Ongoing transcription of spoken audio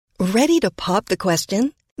Ready to pop the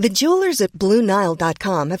question? The jewelers at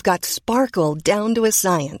BlueNile.com have got sparkle down to a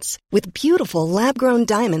science with beautiful lab-grown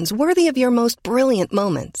diamonds worthy of your most brilliant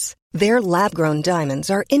moments. Their lab-grown diamonds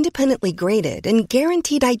are independently graded and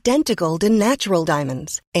guaranteed identical to natural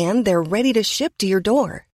diamonds, and they're ready to ship to your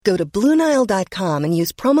door. Go to BlueNile.com and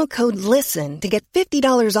use promo code LISTEN to get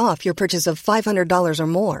 $50 off your purchase of $500 or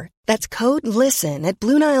more. That's code LISTEN at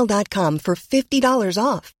BlueNile.com for $50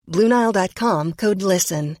 off. BlueNile.com, code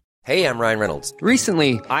LISTEN. Hey, I'm Ryan Reynolds.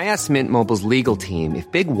 Recently, I asked Mint Mobile's legal team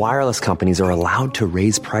if big wireless companies are allowed to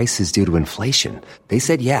raise prices due to inflation. They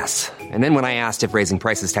said yes. And then when I asked if raising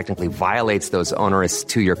prices technically violates those onerous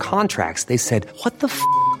two-year contracts, they said, "What the f***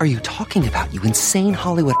 are you talking about, you insane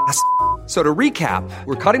Hollywood ass?" So to recap,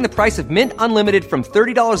 we're cutting the price of Mint Unlimited from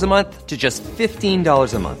 $30 a month to just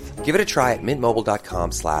 $15 a month. Give it a try at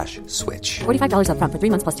mintmobile.com/switch. $45 up front for 3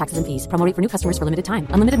 months plus taxes and fees. Promo rate for new customers for limited time.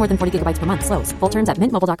 Unlimited more than 40 gigabytes per month. Slows full terms at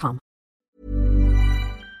mintmobile.com.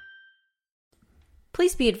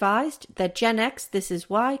 Please be advised that Gen X This Is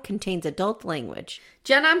Why contains adult language.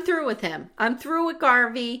 Jen, I'm through with him. I'm through with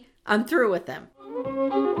Garvey. I'm through with him.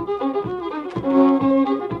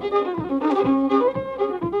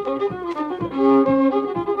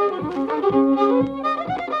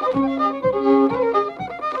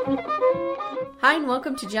 Hi, and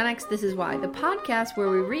welcome to Gen X This Is Why, the podcast where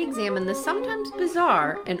we re-examine the sometimes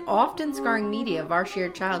bizarre and often scarring media of our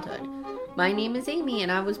shared childhood. My name is Amy,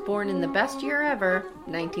 and I was born in the best year ever,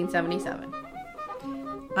 1977.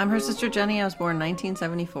 I'm her sister Jenny. I was born in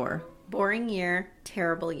 1974. Boring year,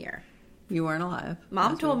 terrible year. You weren't alive.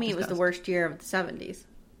 Mom told me it was the worst year of the 70s.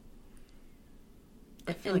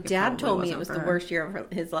 And Dad told me it was the worst year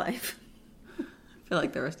of his life. I feel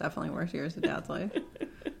like there was definitely worse years of Dad's life.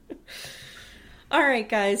 All right,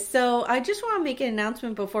 guys. So I just want to make an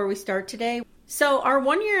announcement before we start today. So our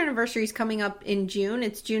 1-year anniversary is coming up in June.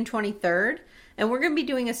 It's June 23rd. And we're going to be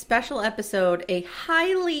doing a special episode, a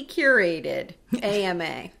highly curated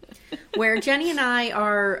AMA, where Jenny and I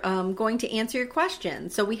are going to answer your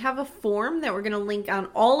questions. So we have a form that we're going to link on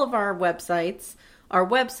all of our websites. Our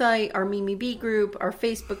website, our Mimi B group, our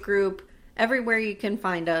Facebook group, everywhere you can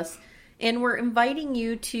find us. And we're inviting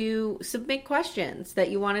you to submit questions that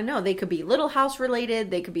you want to know. They could be Little House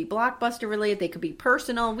related. They could be Blockbuster related. They could be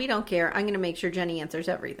personal. We don't care. I'm going to make sure Jenny answers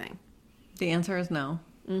everything. The answer is no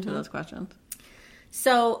to those questions.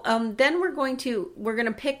 So then we're going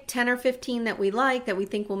to pick 10 or 15 that we like, that we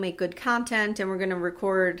think will make good content, and we're going to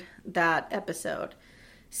record that episode.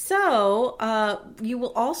 So you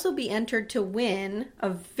will also be entered to win a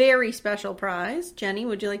very special prize. Jenny,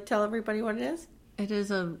 would you like to tell everybody what it is? It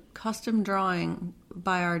is a custom drawing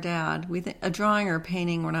by our dad. We think a drawing or a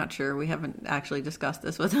painting. We're not sure. We haven't actually discussed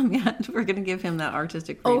this with him yet. We're going to give him that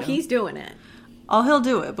artistic freedom. Oh, he's doing it. Oh, he'll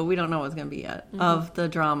do it, but we don't know what it's going to be yet. Of the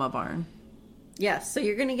drama barn. Yes, so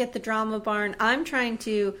you're going to get the drama barn. I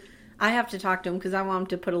have to talk to him because I want him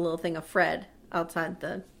to put a little thing of Fred outside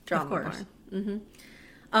the drama barn.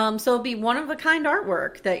 So it'll be one-of-a-kind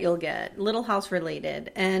artwork that you'll get, Little House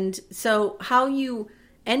related. And so how you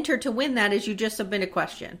enter to win that is you just submit a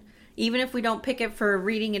question. Even if we don't pick it for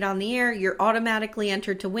reading it on the air, you're automatically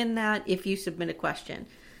entered to win that if you submit a question.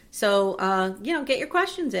 So, get your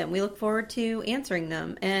questions in. We look forward to answering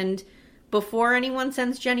them. And before anyone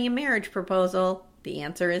sends Jenny a marriage proposal, the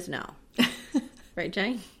answer is no. Right,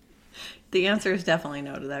 Jenny? The answer is definitely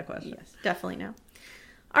no to that question. Yes, definitely no.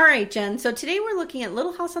 All right, Jen. So today we're looking at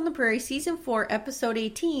Little House on the Prairie, Season 4, Episode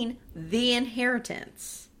 18, The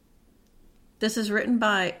Inheritance. This is written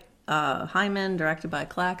by Hyman, directed by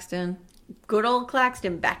Claxton. Good old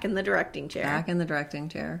Claxton, back in the directing chair. Back in the directing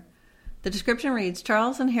chair. The description reads,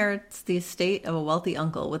 Charles inherits the estate of a wealthy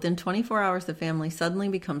uncle. Within 24 hours, the family suddenly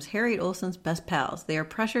becomes Harriet Olsen's best pals. They are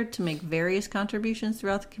pressured to make various contributions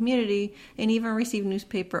throughout the community and even receive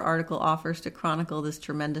newspaper article offers to chronicle this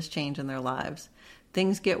tremendous change in their lives.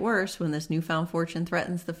 Things get worse when this newfound fortune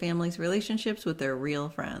threatens the family's relationships with their real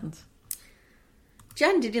friends.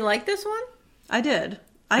 Jen, did you like this one? I did.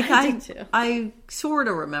 I did too. I sort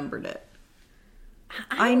of remembered it.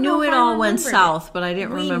 I knew it all went south, but I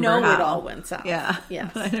didn't remember how. We know it all went south. Yeah.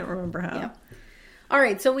 Yes. But I didn't remember how. Yeah. All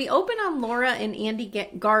right, so we open on Laura and Andy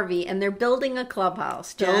Garvey, and they're building a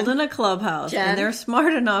clubhouse. Building a clubhouse. Jen? And they're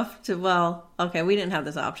smart enough to, we didn't have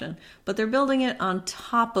this option. But they're building it on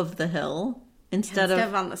top of the hill instead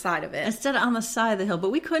of on the side of it. Instead of on the side of the hill.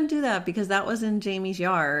 But we couldn't do that because that was in Jamie's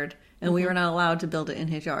yard, and we were not allowed to build it in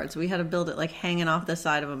his yard. So we had to build it like hanging off the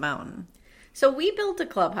side of a mountain. So we built a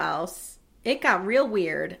clubhouse. It got real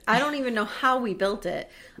weird. I don't even know how we built it.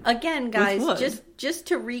 Again, guys, just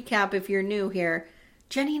to recap if you're new here,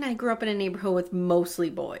 Jenny and I grew up in a neighborhood with mostly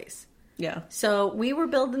boys. Yeah. So we were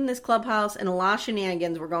building this clubhouse, and a lot of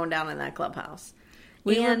shenanigans were going down in that clubhouse.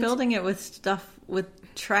 We were building it with stuff,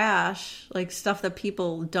 with trash, like stuff that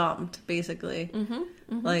people dumped, basically.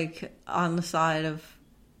 Like on the side of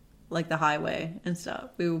like the highway and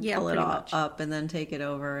stuff. We would pull it all up and then take it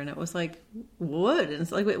over, and it was like wood. And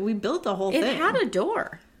it's like we built the whole thing. It had a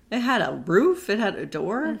door. It had a roof. It had a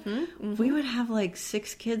door. We would have like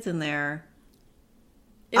 6 kids in there.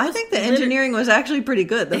 I think the engineering was actually pretty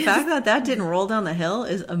good. The fact that didn't roll down the hill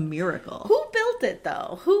is a miracle. Who built it,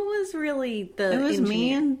 though? Who was really the It was engineer?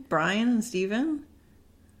 me and Brian and Steven.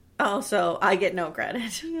 Oh, so I get no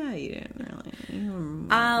credit. Yeah, you didn't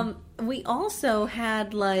really. We also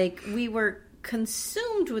had, like, we were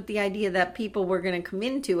consumed with the idea that people were going to come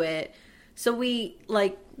into it. So we,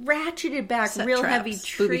 like, ratcheted back Set real traps, heavy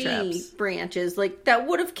booby tree traps. branches, like, that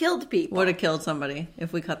would have killed people. Would have killed somebody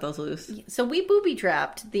if we cut those loose. So we booby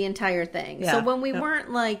trapped the entire thing. Yeah. So when we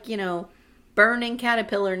weren't, like, you know, burning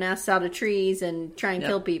caterpillar nests out of trees and trying to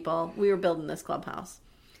kill people, we were building this clubhouse.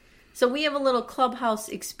 So we have a little clubhouse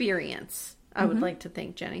experience, I would like to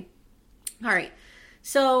think, Jenny. All right.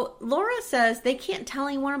 So Laura says they can't tell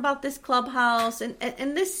anyone about this clubhouse, and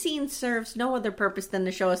this scene serves no other purpose than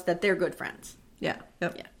to show us that they're good friends. Yeah.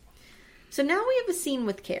 Yep. Yeah. So now we have a scene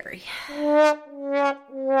with Carrie.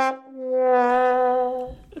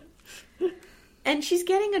 And she's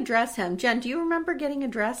getting a dress hemmed. Jen, do you remember getting a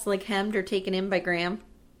dress like hemmed or taken in by Graham?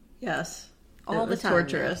 Yes. All the time.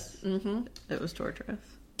 Torturous. Mm-hmm. It was torturous.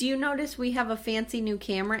 Do you notice we have a fancy new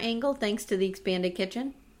camera angle thanks to the expanded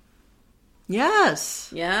kitchen? Yes.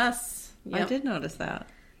 Yes. Yep. I did notice that.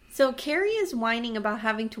 So Carrie is whining about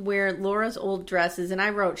having to wear Laura's old dresses, and I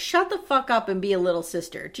wrote, shut the fuck up and be a little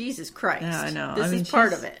sister. Jesus Christ. Yeah, I know. This is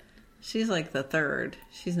part of it. She's like the third.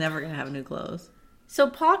 She's never going to have new clothes. So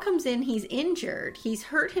Paul comes in, he's injured. He's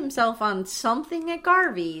hurt himself on something at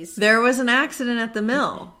Garvey's. There was an accident at the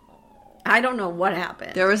mill. I don't know what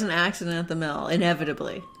happened. There was an accident at the mill,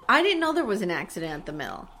 inevitably. I didn't know there was an accident at the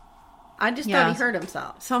mill. I just thought he hurt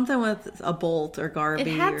himself. Something with a bolt or Garvey. It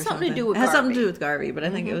had or something to do with It had Garvey. something to do with Garvey, but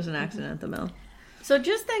I think it was an accident at the mill. So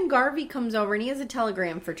just then Garvey comes over and he has a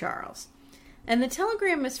telegram for Charles. And the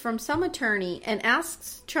telegram is from some attorney and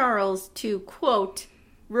asks Charles to, quote,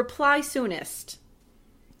 reply soonest.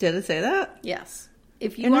 Did it say that? Yes.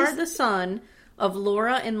 If you are the son of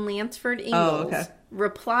Laura and Lansford Ingalls,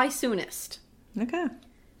 reply soonest. Okay.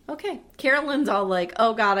 Okay. Carolyn's all like,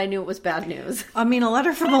 oh God, I knew it was bad news. I mean, a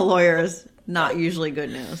letter from a lawyer is not usually good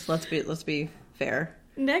news. Let's be fair.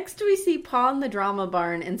 Next, we see Paul in the drama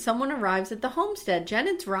barn, and someone arrives at the homestead. Jen,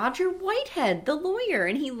 it's Roger Whitehead, the lawyer,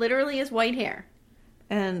 and he literally has white hair.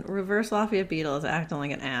 And Reverse Lafayette Beetle is acting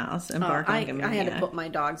like an ass and barking like a maniac. I had to put my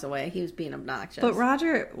dogs away. He was being obnoxious. But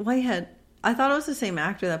Roger Whitehead, I thought it was the same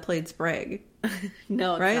actor that played Sprague.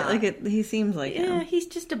 No, it's right? not. Like he seems like him. Yeah, he's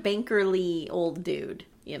just a bankerly old dude,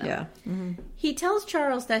 you know. Yeah. Mm-hmm. He tells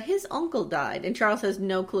Charles that his uncle died, and Charles has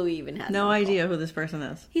no clue he even had no an uncle. idea who this person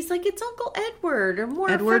is. He's like, it's Uncle Edward, or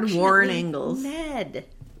more Edward Warren affectionately, Ingalls. Ned.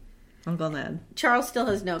 Uncle Ned. Charles still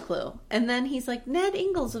has no clue. And then he's like, Ned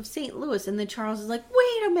Ingalls of St. Louis. And then Charles is like,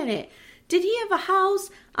 wait a minute. Did he have a house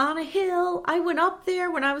on a hill? I went up there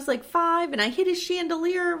when I was like 5 and I hit his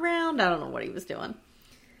chandelier around. I don't know what he was doing.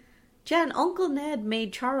 Jen, Uncle Ned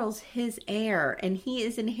made Charles his heir, and he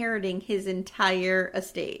is inheriting his entire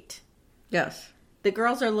estate. Yes. The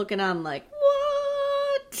girls are looking on like,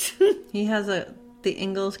 what? He has the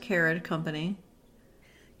Ingalls Carriage Company.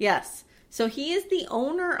 Yes. So he is the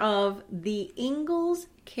owner of the Ingalls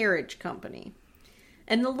Carriage Company.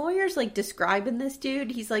 And the lawyer's like describing this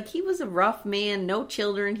dude. He's like, he was a rough man, no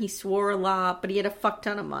children. He swore a lot, but he had a fuck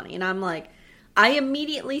ton of money. And I'm like, I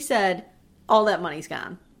immediately said, all that money's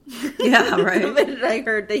gone. Yeah, right. The minute I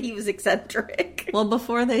heard that he was eccentric. Well,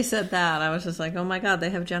 before they said that, I was just like, oh my God, they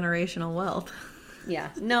have generational wealth. Yeah.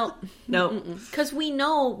 No. Nope. Because we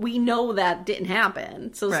know that didn't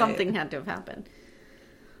happen. So something had to have happened.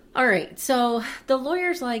 All right. So the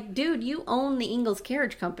lawyer's like, dude, you own the Ingalls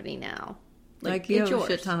Carriage Company now. Like you it's have yours.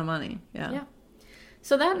 a shit ton of money. Yeah.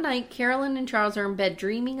 So that night, Carolyn and Charles are in bed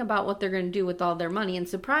dreaming about what they're going to do with all their money. And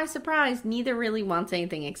surprise, surprise, neither really wants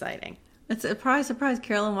anything exciting. It's surprise, surprise.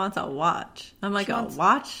 Carolyn wants a watch. I'm like, a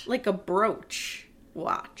watch? Like a brooch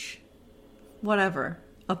watch. Whatever.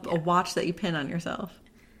 A watch that you pin on yourself.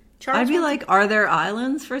 Charles I'd be like, are there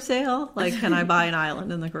islands for sale? Like, can I buy an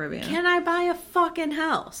island in the Caribbean? Can I buy a fucking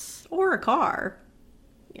house? Or a car.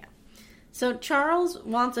 Yeah. So Charles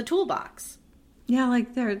wants a toolbox. Yeah,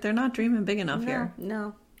 like they're not dreaming big enough here.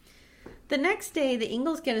 No. The next day, the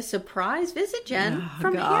Ingalls get a surprise visit, Jen,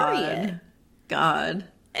 from Harriet. God.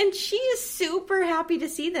 And she is super happy to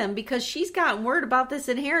see them because she's gotten word about this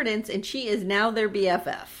inheritance and she is now their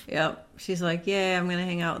BFF. Yep. She's like, yeah, I'm going to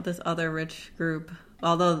hang out with this other rich group.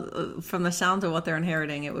 Although, from the sounds of what they're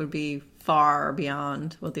inheriting, it would be far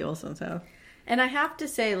beyond what the Olsens have. And I have to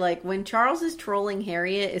say, like, when Charles is trolling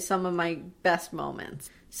Harriet is some of my best moments.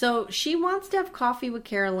 So she wants to have coffee with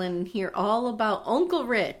Carolyn and hear all about Uncle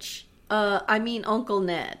Rich. Uncle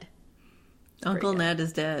Ned. Uncle Ned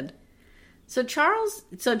is dead. So Charles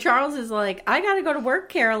is like, I gotta go to work,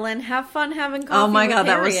 Carolyn. Have fun having coffee. Oh my with God,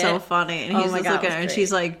 that Harriet. was so funny. And he's just looking at her, and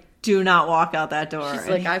she's like, do not walk out that door. She's and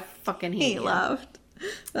like, I fucking hate he you. laughed.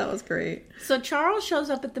 That was great. So Charles shows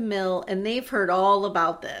up at the mill, and they've heard all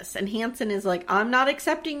about this. And Hanson is like, I'm not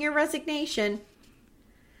accepting your resignation.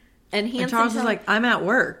 And Charles is like, I'm at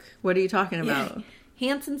work. What are you talking about? Yeah.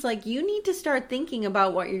 Hanson's like, you need to start thinking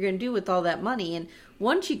about what you're going to do with all that money. And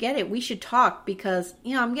once you get it, we should talk because,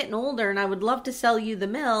 I'm getting older and I would love to sell you the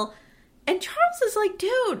mill. And Charles is like,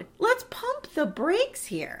 dude, let's pump the brakes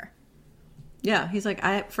here. Yeah, he's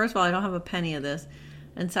like, first of all, I don't have a penny of this.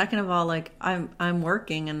 And second of all, like, I'm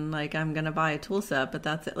working and, like, I'm going to buy a tool set, but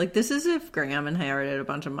that's it. Like, this is if Graham inherited a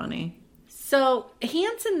bunch of money. So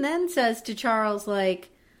Hanson then says to Charles, like,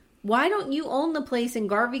 why don't you own the place and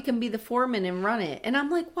Garvey can be the foreman and run it? And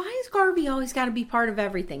I'm like, why has Garvey always got to be part of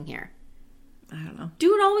everything here? I don't know.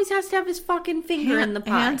 Dude always has to have his fucking finger in the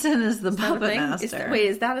pie. Hanson is the puppet master.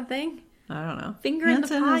 Is that a thing? I don't know. Finger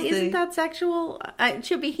Hanson in the pie? Isn't that sexual? It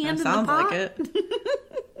should be hand in the pot. Sounds like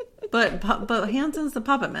it. But Hanson's the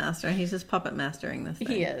puppet master. He's just puppet mastering this thing.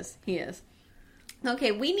 He is.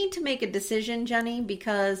 Okay, we need to make a decision, Jenny,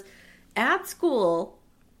 because at school,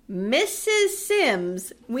 Mrs.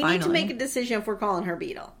 Sims, we need to make a decision if we're calling her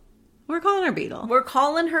Beetle. We're calling her Beetle. We're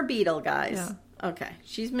calling her Beetle, guys. Yeah. Okay,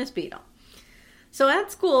 she's Miss Beetle. So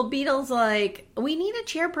at school, Beetle's like, we need a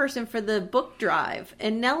chairperson for the book drive.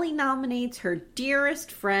 And Nellie nominates her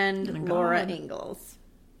dearest friend, Laura Ingalls.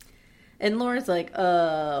 And Laura's like,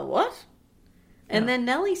 what? And then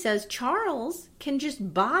Nellie says Charles can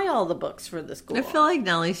just buy all the books for the school. I feel like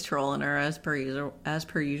Nellie's trolling her as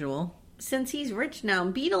per usual. Since he's rich now,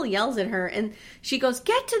 and Beetle yells at her, and she goes,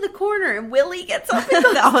 get to the corner, and Willie gets up and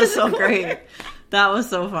goes That was to so the corner. great. That was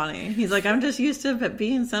so funny. He's like, I'm just used to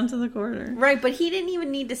being sent to the corner. Right, but he didn't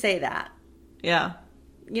even need to say that. Yeah.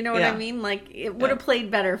 You know what I mean? Like, it would have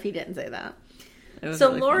played better if he didn't say that. So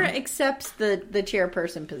really Laura accepts the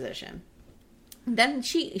chairperson position. Then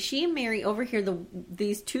she and Mary overhear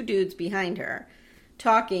these two dudes behind her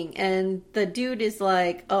talking, and the dude is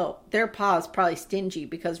like, oh, their pa's probably stingy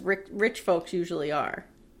because rich folks usually are.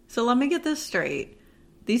 So let me get this straight.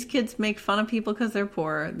 These kids make fun of people because they're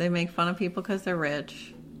poor. They make fun of people because they're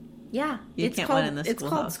rich. Yeah. You can't win in this schoolhouse. It's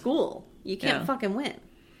called school. You can't fucking win.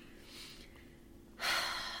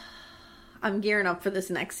 I'm gearing up for this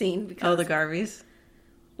next scene because the Garveys.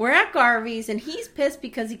 We're at Garvey's, and he's pissed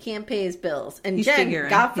because he can't pay his bills. And he's Jen, figuring.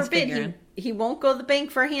 God forbid, he won't go to the bank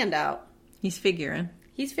for a handout. He's figuring.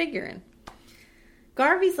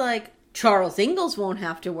 Garvey's like, Charles Ingalls won't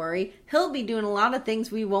have to worry. He'll be doing a lot of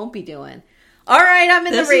things we won't be doing. All right, I'm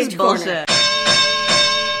in the rage corner. That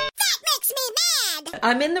makes me mad.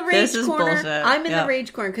 I'm in the rage corner. Bullshit. I'm in the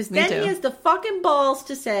rage corner. Because then he has the fucking balls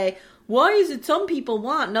to say, why is it some people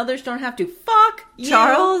want and others don't have to? Fuck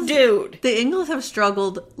Charles, you, dude. The Ingalls have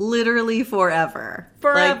struggled literally forever.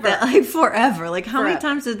 Forever. Forever. Like, how many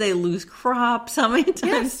times did they lose crops? How many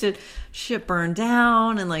times did shit burn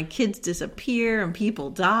down and, like, kids disappear and people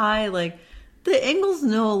die? Like, the Ingalls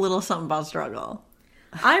know a little something about strugh.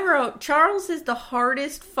 I wrote, Charles is the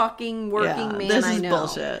hardest fucking working man I know. This is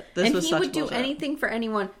bullshit. This was such bullshit. And he would do anything for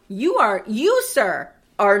anyone. You, sir,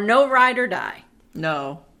 are no ride or die.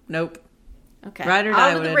 No. Nope. Okay. Ride or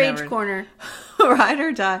die. Out of the rage corner. Ride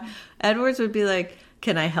or die. Edwards would be like,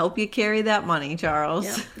 can I help you carry that money,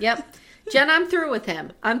 Charles? Yep. Jen, I'm through with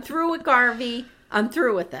him. I'm through with Garvey. I'm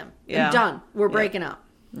through with him. Yeah. I'm done. We're breaking up.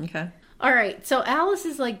 Okay. All right. So Alice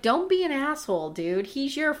is like, don't be an asshole, dude.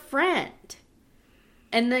 He's your friend.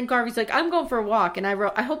 And then Garvey's like, I'm going for a walk. And I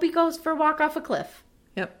wrote, I hope he goes for a walk off a cliff.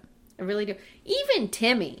 Yep. I really do. Even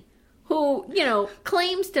Timmy, who,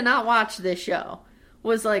 claims to not watch this show,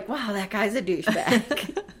 was like, wow, that guy's a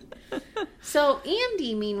douchebag. So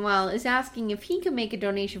Andy, meanwhile, is asking if he can make a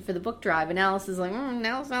donation for the book drive. And Alice is like,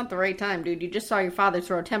 now's not the right time, dude. You just saw your father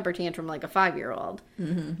throw a temper tantrum like a 5-year-old.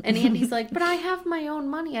 Mm-hmm. And Andy's like, but I have my own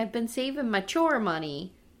money. I've been saving my chore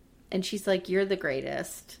money. And she's like, you're the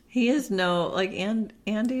greatest. He is Andy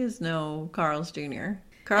is no Carl's Jr.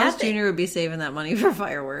 Carl's Jr. would be saving that money for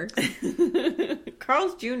fireworks.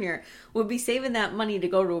 Carl's Jr. would be saving that money to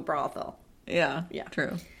go to a brothel. Yeah,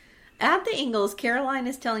 true. At the Ingalls, Caroline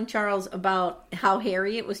is telling Charles about how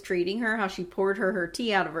Harriet was treating her, how she poured her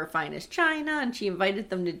tea out of her finest china, and she invited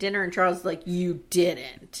them to dinner, and Charles is like, you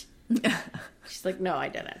didn't. She's like, no, I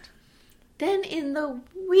didn't. Then in the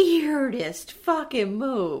weirdest fucking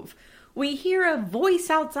move, we hear a voice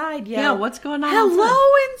outside yell, Yeah, what's going on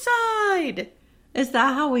hello inside! Is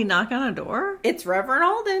that how we knock on a door? It's Reverend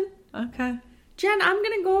Alden. Okay. Jen, I'm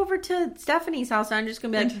going to go over to Stephanie's house and I'm just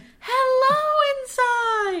going to be like, hello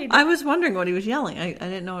inside! I was wondering what he was yelling. I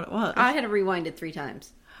didn't know what it was. I had to rewind it 3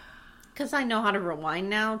 times. Because I know how to rewind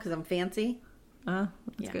now, because I'm fancy. That's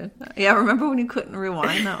good. Yeah, remember when you couldn't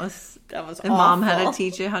rewind? That was awful. And Mom had to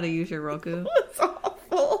teach you how to use your Roku. It's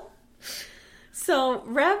awful. So,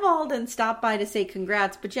 Rev Alden stopped by to say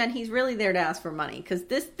congrats, but Jen, he's really there to ask for money, because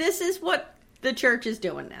this is what the church is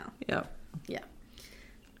doing now. Yep. Yeah.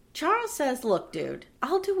 Charles says, look, dude,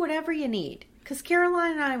 I'll do whatever you need. Because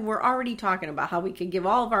Caroline and I were already talking about how we could give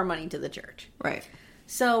all of our money to the church. Right.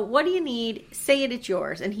 So, what do you need? Say it's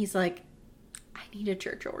yours. And he's like, I need a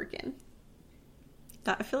church organ.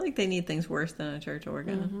 I feel like they need things worse than a church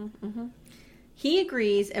organ. He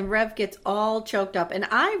agrees, and Rev gets all choked up. And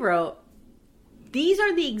I wrote, these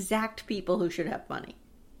are the exact people who should have money.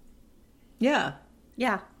 Yeah.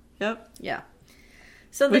 Yeah. Yep. Yeah.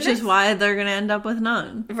 So Which is why they're going to end up with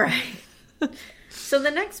none. Right. So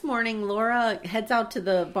the next morning, Laura heads out to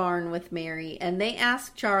the barn with Mary, and they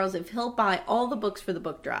ask Charles if he'll buy all the books for the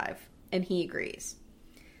book drive, and he agrees.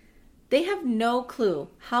 They have no clue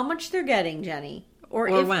how much they're getting, Jenny, or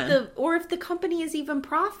if the company is even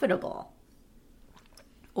profitable.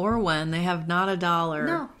 Or when they have not a dollar.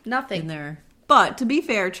 No, nothing in there. But to be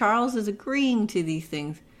fair, Charles is agreeing to these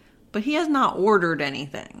things, but he has not ordered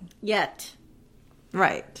anything yet.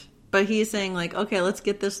 Right. But he's saying, like, okay, let's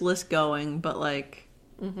get this list going, but, like...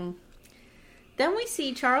 Mm-hmm. Then we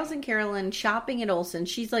see Charles and Carolyn shopping at Olsen.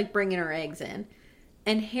 She's, like, bringing her eggs in.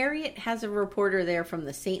 And Harriet has a reporter there from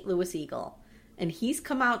the St. Louis Eagle. And he's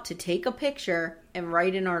come out to take a picture and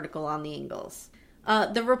write an article on the Ingalls.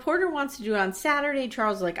 The reporter wants to do it on Saturday.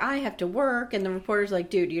 Charles is like, I have to work. And the reporter's like,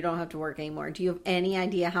 dude, you don't have to work anymore. Do you have any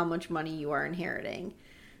idea how much money you are inheriting?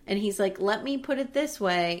 And he's like, let me put it this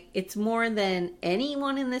way. It's more than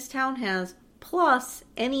anyone in this town has, plus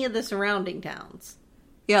any of the surrounding towns.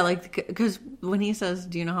 Yeah, like, because when he says,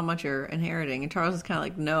 do you know how much you're inheriting? And Charles is kind of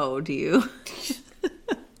like, no, do you?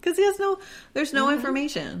 Because there's no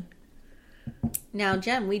information. Now,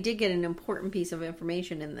 Jen, we did get an important piece of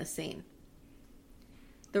information in this scene.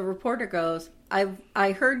 The reporter goes,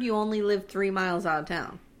 I heard you only live 3 miles out of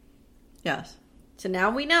town. Yes. So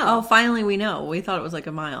now we know. Oh, finally we know. We thought it was like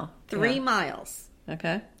a mile. 3 miles.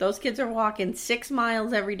 Okay. Those kids are walking 6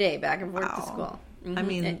 miles every day back and forth to school. Mm-hmm. I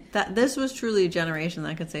mean, this was truly a generation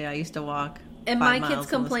that could say, I used to walk 5 And my miles kids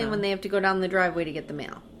complain when they have to go down the driveway to get the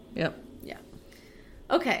mail. Yep. Yeah.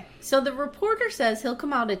 Okay, so the reporter says he'll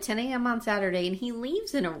come out at 10 a.m. on Saturday, and he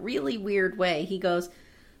leaves in a really weird way. He goes,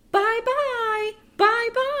 bye-bye,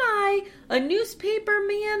 bye-bye. A newspaper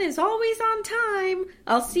man is always on time.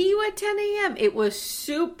 I'll see you at 10 a.m. It was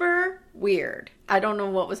super weird. I don't know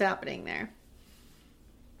what was happening there.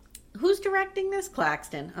 Who's directing this?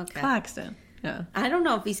 Claxton. Okay. Claxton. Yeah. I don't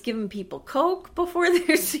know if he's giving people Coke before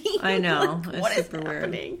their scene. I know. Like, it's what is super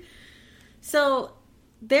happening? weird. So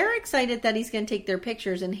they're excited that he's going to take their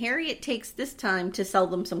pictures, and Harriet takes this time to sell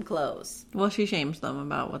them some clothes. Well, she shames them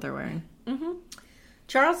about what they're wearing. Mm-hmm.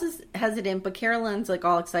 Charles is hesitant, but Carolyn's like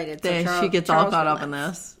all excited. So she gets all caught up in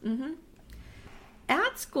this. Mm-hmm.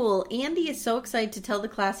 At school, Andy is so excited to tell the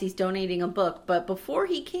class he's donating a book, but before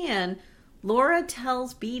he can, Laura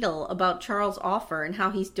tells Beadle about Charles' offer and how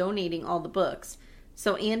he's donating all the books.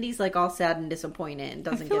 So Andy's like all sad and disappointed and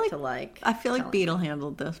doesn't get to like... I feel like Beadle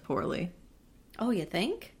handled this poorly. Oh, you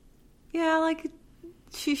think? Yeah, like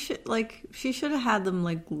she should have had them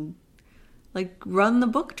like run the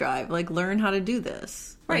book drive, like learn how to do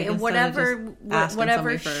this. Right, like, and whatever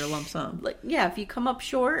somebody for a lump sum. Like, yeah, if you come up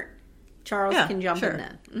short, Charles can jump in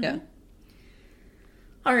then. Mm-hmm. Yeah.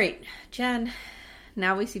 All right, Jen.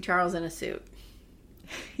 Now we see Charles in a suit.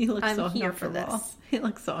 He looks I'm so here for uncomfortable. this. He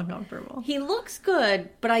looks so uncomfortable. He looks good,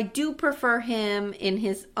 but I do prefer him in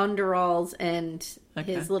his underalls and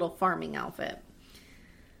his little farming outfit.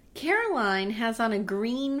 Caroline has on a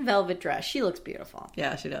green velvet dress. She looks beautiful.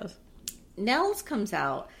 Yeah, she does. Nels comes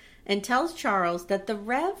out and tells Charles that the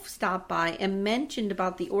Rev stopped by and mentioned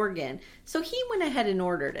about the organ, so he went ahead and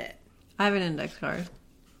ordered it. I have an index card.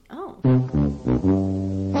 Oh.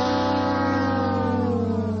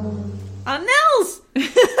 Nels!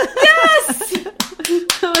 Yes!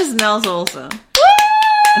 That was Nels Olsen.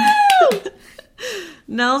 Woo!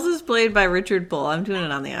 Nels is played by Richard Bull. I'm doing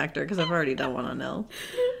it on the actor because I've already done one on Nels.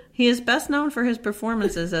 He is best known for his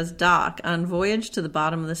performances as Doc on Voyage to the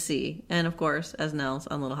Bottom of the Sea, and of course as Nels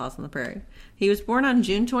on Little House on the Prairie. He was born on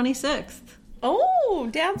June 26th, Oh,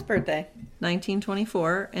 Dad's birthday.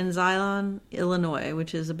 1924, in Xylon, Illinois,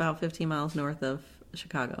 which is about 15 miles north of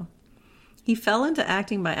Chicago. He fell into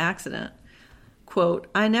acting by accident. Quote,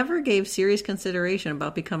 I never gave serious consideration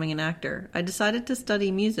about becoming an actor. I decided to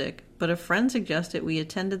study music, but a friend suggested we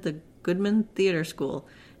attended the Goodman Theater School.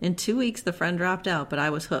 In 2 weeks, the friend dropped out, but I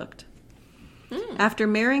was hooked. After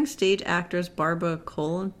marrying stage actress Barbara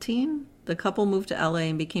Colantine, the couple moved to LA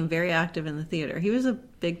and became very active in the theater. He was a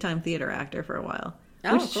big-time theater actor for a while.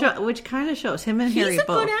 Oh, Which kind of shows. Him and Harry He's a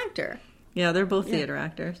both. good actor. Yeah, they're both theater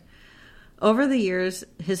actors. Over the years,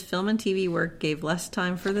 his film and TV work gave less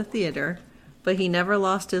time for the theater, but he never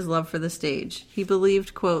lost his love for the stage. He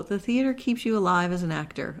believed, quote, the theater keeps you alive as an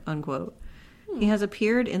actor, unquote. He has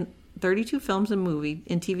appeared in 32 films and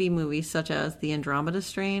TV movies such as The Andromeda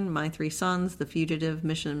Strain, My Three Sons, The Fugitive,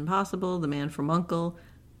 Mission Impossible, The Man from U.N.C.L.E.,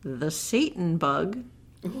 The Satan Bug.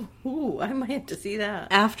 Ooh, I might have to see that.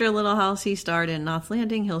 After Little House, he starred in Knots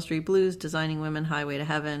Landing, Hill Street Blues, Designing Women, Highway to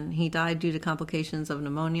Heaven. He died due to complications of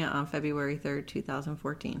pneumonia on February 3rd,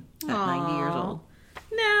 2014, at 90 years old.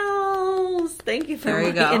 Nels! Thank you for There you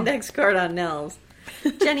my go. index card on Nels.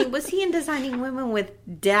 Jenny, was he in Designing Women with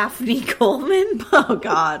Daphne Coleman? Oh,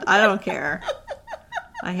 God. I don't care.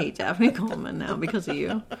 I hate Daphne Coleman now because of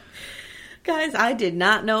you. Guys, I did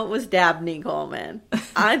not know it was Dabney Coleman.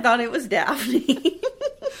 I thought it was Daphne.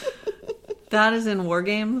 That is in War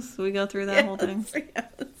Games. We go through that whole thing. Yes.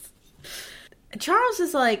 Charles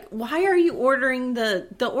is like, why are you ordering the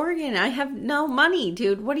organ? I have no money,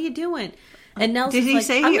 dude. What are you doing? And Nels Did is he like,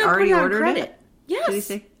 say I'm he gonna already put it on ordered credit. it? Yes. Did he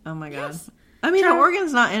say? Oh, my God. Yes. I mean, Charles- the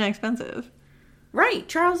organ's not inexpensive.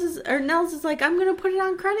 Right. Nels is like, I'm going to put it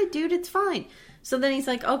on credit, dude. It's fine. So then he's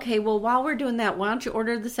like, okay, well, while we're doing that, why don't you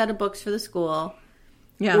order the set of books for the school?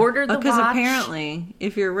 Yeah. Order the Because watch. apparently,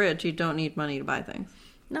 if you're rich, you don't need money to buy things.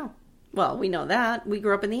 No. Well, we know that. We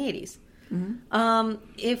grew up in the 80s. Mm-hmm.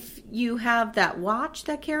 If you have that watch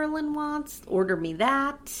that Carolyn wants, order me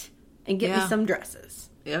that and get me Yeah. some dresses.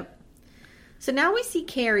 Yep. So now we see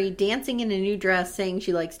Carrie dancing in a new dress saying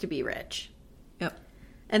she likes to be rich. Yep.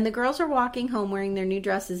 And the girls are walking home wearing their new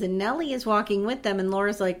dresses, and Nellie is walking with them, and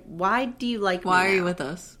Laura's like, why do you like me Why are now? you with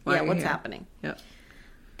us? Why are you what's here? happening? Yep.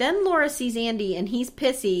 Then Laura sees Andy, and he's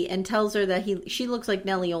pissy and tells her that she looks like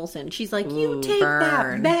Nellie Olson. She's like, you Ooh, take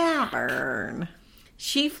burn. that back. Burn.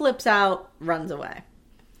 She flips out, runs away.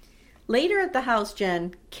 Later at the house,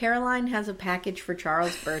 Jen, Caroline has a package for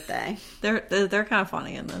Charles' birthday. They're kind of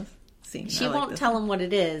funny in this scene. She I like won't this tell one. him what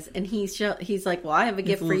it is, and he's like, well, I have a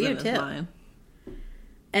gift He's for you, losing his too. mind.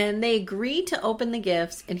 And they agreed to open the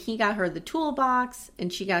gifts, and he got her the toolbox,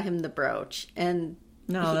 and she got him the brooch. And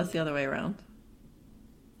No, that's the other way around.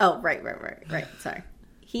 oh, right. Sorry.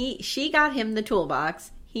 She got him the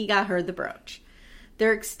toolbox. He got her the brooch.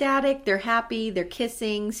 They're ecstatic. They're happy. They're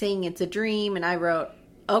kissing, saying it's a dream. And I wrote,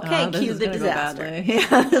 okay, This cue is the gonna go disaster. badly.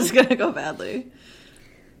 Yeah, this is going to go badly.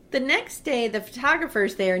 The next day, the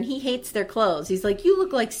photographer's there, and he hates their clothes. He's like, you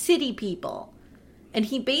look like city people. And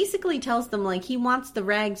he basically tells them, like, he wants the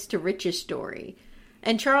rags to riches story.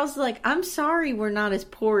 And Charles is like, I'm sorry we're not as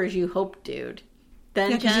poor as you hoped, dude.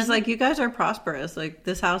 Then Yeah, because Jen, he's like, you guys are prosperous. Like,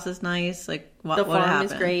 this house is nice. Like, what the farm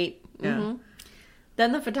happened? is great. Yeah. Mhm.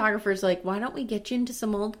 Then the photographer's like, why don't we get you into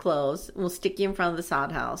some old clothes? We'll stick you in front of the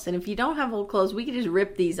sod house. And if you don't have old clothes, we can just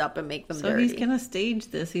rip these up and make them So dirty. he's going to stage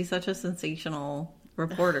this. He's such a sensational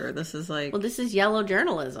reporter. This is like, Well, this is yellow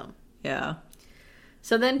journalism. yeah.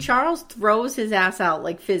 So then Charles throws his ass out,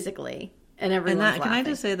 like, physically. And everyone's And that, laughing. can I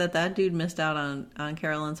just say that dude missed out on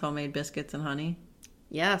Carolyn's homemade biscuits and honey?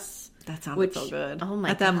 Yes. That sounded Which- so good. oh my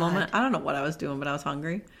At that God. moment, I don't know what I was doing, but I was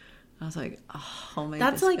hungry. I was like, oh, homemade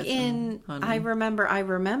That's like biscuits in, and honey. I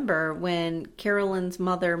remember when Carolyn's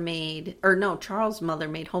mother made, or no, Charles' mother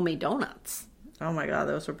made homemade donuts. Oh my God,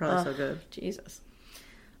 those were probably so good. Jesus.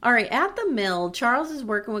 All right, at the mill, Charles is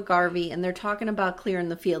working with Garvey, and they're talking about clearing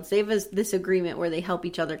the fields. They have this agreement where they help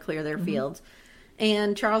each other clear their fields.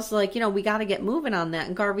 And Charles is like, we got to get moving on that.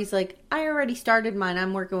 And Garvey's like, I already started mine.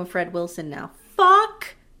 I'm working with Fred Wilson now.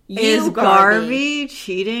 Fuck you, Is Garvey. Garvey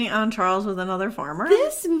cheating on Charles with another farmer?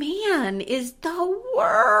 This man is the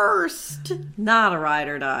worst. Not a ride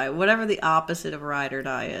or die. Whatever the opposite of ride or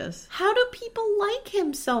die is. How do people like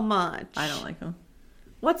him so much? I don't like him.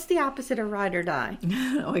 What's the opposite of ride or die?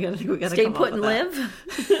 we gotta Stay come up put with and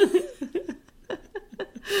that. live?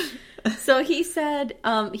 So he said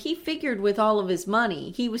he figured with all of his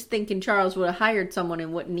money, he was thinking Charles would have hired someone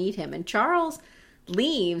and wouldn't need him. And Charles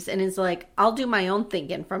leaves and is like, I'll do my own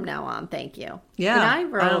thinking from now on, thank you. Yeah, And I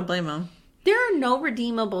wrote, I don't blame him. There are no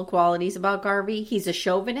redeemable qualities about Garvey. He's a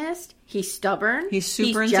chauvinist. He's stubborn. He's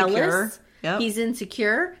super he's insecure. Jealous, Yep. He's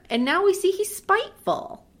insecure. And now we see he's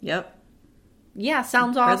spiteful. Yep. Yeah,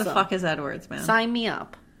 sounds awesome. Where the fuck is Edwards, man? Sign me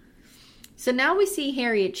up. So now we see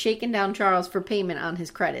Harriet shaking down Charles for payment on his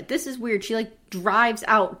credit. This is weird. She, drives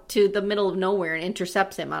out to the middle of nowhere and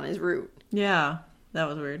intercepts him on his route. Yeah, that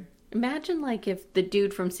was weird. Imagine, if the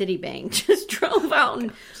dude from Citibank just drove out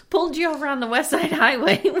and pulled you over on the West Side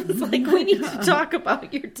Highway and was like, we need to talk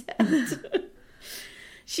about your debt.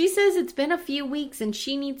 She says it's been a few weeks and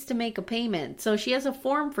she needs to make a payment. So she has a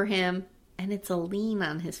form for him, and it's a lien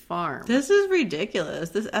on his farm. This is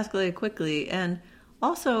ridiculous. This escalated quickly. And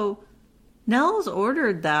also, Nels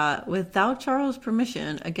ordered that without Charles'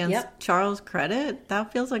 permission against Charles' credit.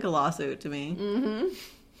 That feels like a lawsuit to me. Mm-hmm.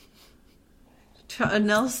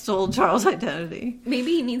 Nels stole Charles' identity.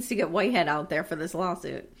 Maybe he needs to get Whitehead out there for this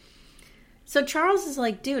lawsuit. So Charles is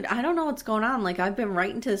like, dude, I don't know what's going on. I've been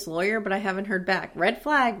writing to this lawyer, but I haven't heard back. Red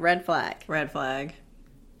flag, red flag. Red flag.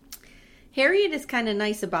 Harriet is kind of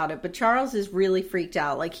nice about it, but Charles is really freaked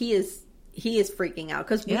out. He is freaking out.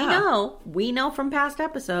 Because we know from past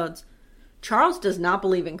episodes, Charles does not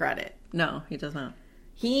believe in credit. No, he does not.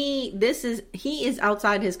 He is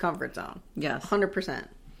outside his comfort zone. Yes. 100%.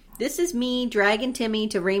 This is me dragging Timmy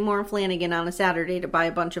to Raymore and Flanagan on a Saturday to buy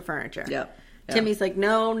a bunch of furniture. Yep. Timmy's like,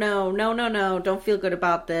 no, don't feel good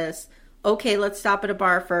about this. Okay, let's stop at a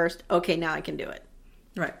bar first. Okay, now I can do it.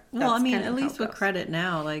 Right. Well, at least with credit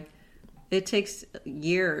now, it takes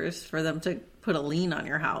years for them to put a lien on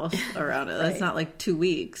your house around it. Right. It's not 2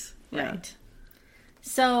 weeks. Right. Yeah.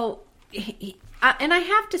 So, and I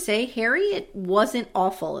have to say, Harriet wasn't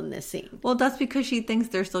awful in this scene. Well, that's because she thinks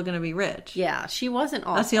they're still going to be rich. Yeah, she wasn't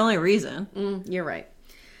awful. That's the only reason. You're right.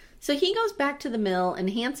 So he goes back to the mill, and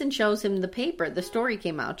Hanson shows him the paper. The story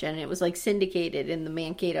came out, Jen. It was syndicated in the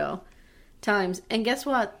Mankato Times. And guess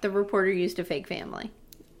what? The reporter used a fake family.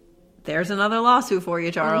 There's another lawsuit for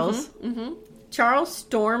you, Charles. Mm-hmm. Charles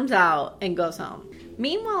storms out and goes home.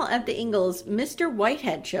 Meanwhile, at the Ingalls, Mr.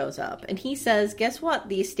 Whitehead shows up, and he says, guess what?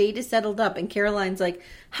 The estate is settled up. And Caroline's like,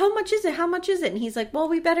 how much is it? How much is it? And he's like, well,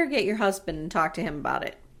 we better get your husband and talk to him about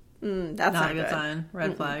it. That's not a good sign.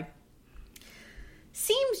 Red flag.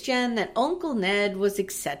 Seems, Jen, that Uncle Ned was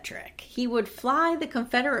eccentric. He would fly the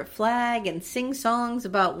Confederate flag and sing songs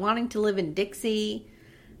about wanting to live in Dixie.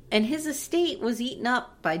 And his estate was eaten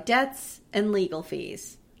up by debts and legal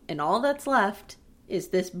fees. And all that's left is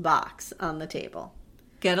this box on the table.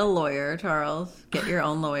 Get a lawyer, Charles. Get your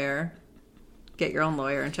own lawyer. Get your own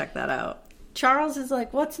lawyer and check that out. Charles is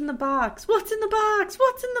like, what's in the box? What's in the box?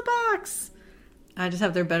 What's in the box? I just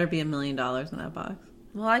have there better be $1 million in that box.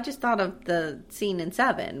 Well, I just thought of the scene in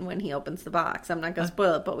 7 when he opens the box. I'm not going to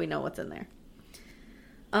spoil it, but we know what's in there.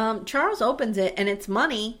 Charles opens it, and it's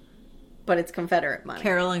money, but it's Confederate money.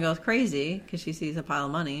 Carolyn goes crazy because she sees a pile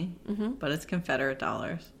of money, but it's Confederate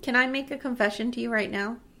dollars. Can I make a confession to you right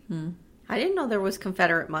now? I didn't know there was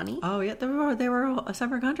Confederate money. Oh, yeah. They were a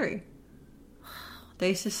separate country.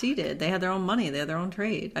 They seceded. They had their own money. They had their own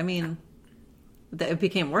trade. It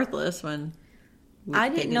became worthless when... I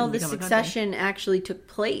didn't know the succession actually took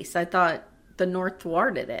place. I thought the North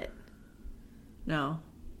thwarted it. No.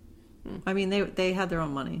 They had their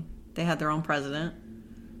own money. They had their own president.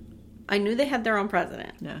 I knew they had their own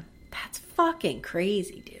president. Yeah. That's fucking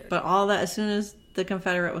crazy, dude. But all that, as soon as the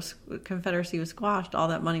Confederacy was squashed, all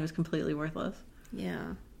that money was completely worthless.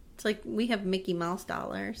 Yeah. It's like we have Mickey Mouse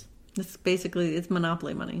dollars. It's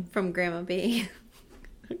Monopoly money. From Grandma B.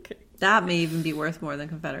 Okay. That may even be worth more than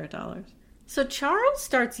Confederate dollars. So Charles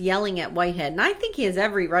starts yelling at Whitehead, and I think he has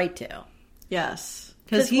every right to. Yes.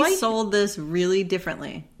 Because he sold this really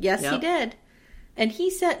differently. Yes, he did. And he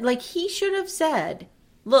said, he should have said,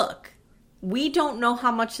 look, we don't know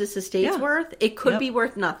how much this estate's worth. It could be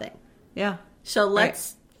worth nothing. Yeah. So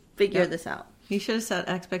let's figure this out. He should have set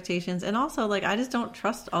expectations. And also, I just don't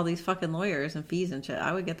trust all these fucking lawyers and fees and shit.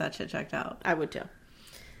 I would get that shit checked out. I would too.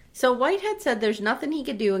 So Whitehead said there's nothing he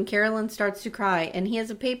could do, and Carolyn starts to cry, and he has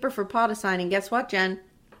a paper for Pa to sign, and guess what, Jen?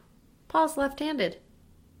 Pa's left-handed.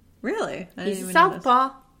 Really? He's a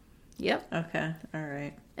southpaw. Yep. Okay. All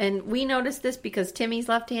right. And we noticed this because Timmy's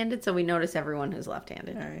left-handed, so we notice everyone who's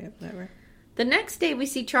left-handed. All right, whatever. The next day, we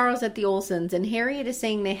see Charles at the Olsons, and Harriet is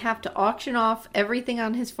saying they have to auction off everything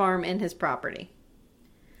on his farm and his property.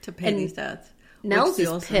 To pay these debts. Nels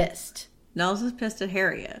is pissed. Nels is pissed at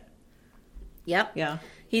Harriet. Yep. Yeah.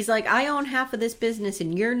 He's like, I own half of this business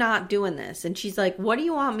and you're not doing this. And she's like, what do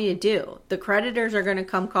you want me to do? The creditors are going to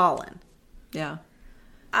come calling. Yeah.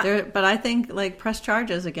 But I think, press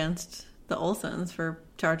charges against the Olsons for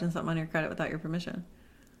charging something on your credit without your permission.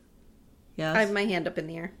 Yes. I have my hand up in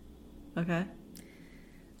the air. Okay.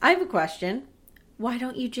 I have a question. Why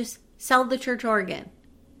don't you just sell the church organ?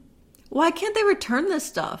 Why can't they return this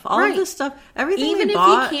stuff? All Right. of this stuff, everything Even they if you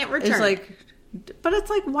bought can't return is it. like... But it's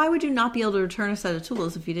like, why would you not be able to return a set of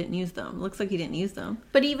tools if you didn't use them? Looks like you didn't use them.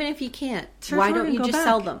 But even if you can't, Church why don't organ, you go just back.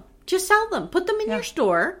 sell them? Just sell them. Put them in your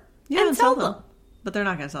store Yeah, and sell them. But they're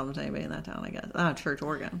not going to sell them to anybody in that town, I guess. Not a church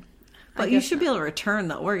organ. I But you guess should be able to return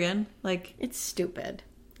the organ. Like, It's stupid.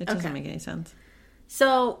 it doesn't Okay. make any sense.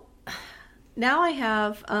 So now I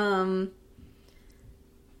have,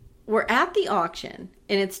 we're at the auction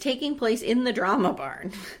and it's taking place in the drama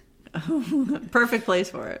barn. Perfect place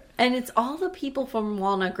for it. And it's all the people from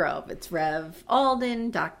Walnut Grove. It's Rev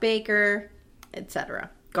Alden, Doc Baker, etc.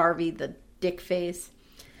 Garvey, the dick face.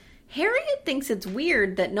 Harriet thinks it's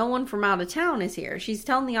weird that no one from out of town is here. She's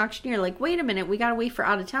telling the auctioneer, like, wait a minute, we gotta wait for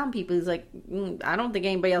out of town people. He's like, I don't think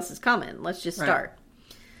anybody else is coming. Let's just start.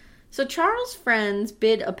 So Charles' friends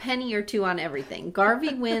bid a penny or two on everything.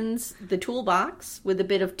 Garvey wins the toolbox with a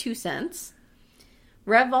bid of 2 cents.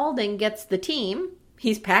 Rev Alden gets the team.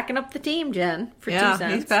 He's packing up the team, Jen, for 2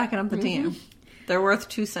 cents. He's backing up the team. They're worth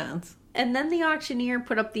 2 cents. And then the auctioneer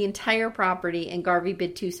put up the entire property and Garvey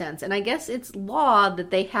bid 2 cents. And I guess it's law that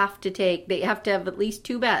they have to have at least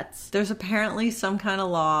 2 bets. There's apparently some kind of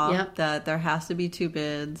law Yep. that there has to be 2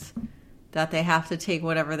 bids, that they have to take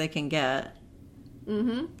whatever they can get,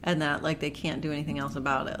 and that, like, they can't do anything else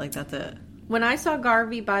about it. Like, that's it. When I saw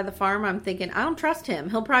Garvey buy the farm, I'm thinking, I don't trust him.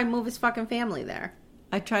 He'll probably move his fucking family there.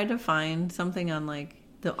 I tried to find something on, like,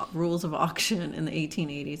 the rules of auction in the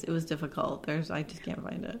 1880s. It was difficult. I just can't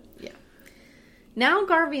find it. Yeah. Now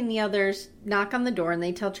Garvey and the others knock on the door and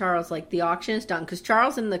they tell Charles, like, the auction is done. Because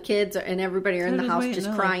Charles and the kids and everybody are in the house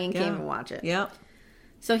just crying and can't even watch it. Yep.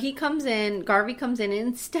 So Garvey comes in, and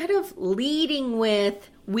instead of leading with,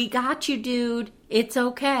 we got you, dude, it's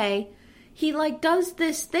okay, he, like, does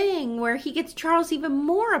this thing where he gets Charles even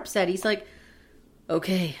more upset. He's like,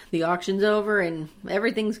 okay, the auction's over and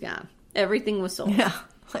everything's gone. Everything was sold. Yeah.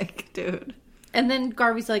 Like, dude. And then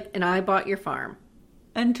Garvey's like, and I bought your farm.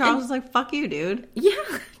 And Charles was like, fuck you, dude. Yeah,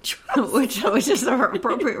 Charles. which is the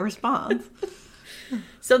appropriate response.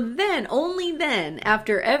 So then, only then,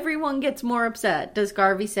 after everyone gets more upset, does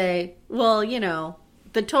Garvey say, well, you know,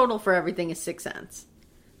 the total for everything is 6 cents.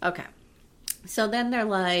 Okay. So then they're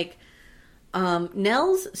like,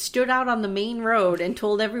 Nels stood out on the main road and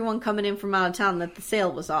told everyone coming in from out of town that the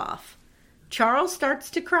sale was off. Charles starts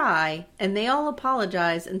to cry, and they all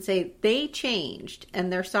apologize and say they changed,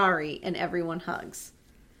 and they're sorry, and everyone hugs.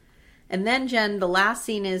 And then, Jen, the last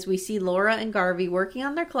scene is we see Laura and Garvey working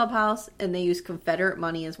on their clubhouse, and they use Confederate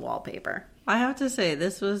money as wallpaper. I have to say,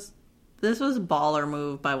 this was a baller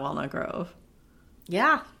move by Walnut Grove.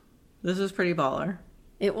 Yeah, This was pretty baller.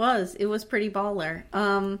 it was. It was pretty baller.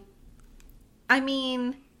 I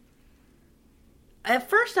mean, at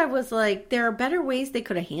first I was like, there are better ways they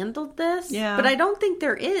could have handled this. Yeah. But I don't think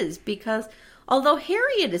there is, because although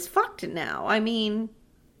Harriet is fucked now, I mean,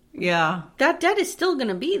 Yeah. that debt is still going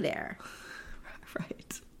to be there.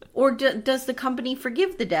 Right. Or does the company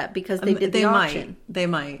forgive the debt because they did the auction? They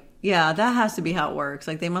might. Yeah, that has to be how it works.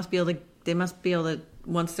 Like, they must be able to,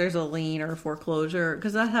 once there's a lien or a foreclosure,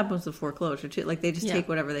 because that happens with foreclosure too. Like, they just take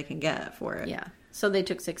whatever they can get for it. Yeah. So they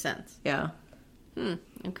took 6 cents. Yeah.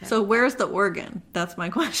 Okay. So where's the organ? That's my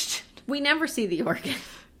question. We never see the organ.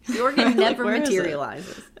 The organ never where is it?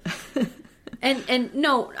 materializes. And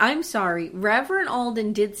no, I'm sorry. Reverend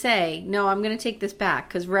Alden did say, no, I'm going to take this back,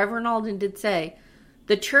 because Reverend Alden did say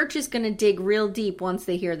the church is going to dig real deep once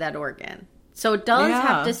they hear that organ. So it does Yeah.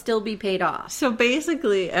 have to still be paid off. So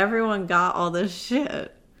basically, everyone got all this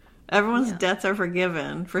shit. Everyone's debts are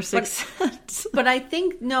forgiven for 6 cents. But I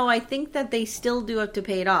think that they still do have to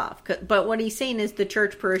pay it off. But what he's saying is the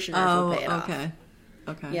church parishioners will pay it off.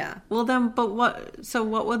 Okay. Yeah. Well, then, but what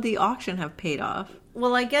would the auction have paid off?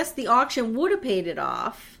 Well, I guess the auction would have paid it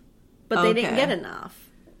off, but they didn't Okay. get enough.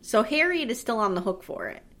 So Harriet is still on the hook for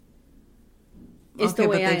it. Is Okay, the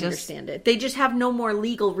way but I they just- understand it. They just have no more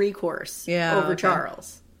legal recourse over okay.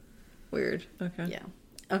 Charles. Weird. Okay. Yeah.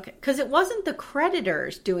 Okay. Because it wasn't the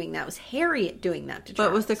creditors doing that. It was Harriet doing that to Charles.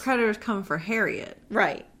 But was the creditors come for Harriet?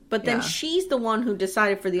 Right. But then Yeah. she's the one who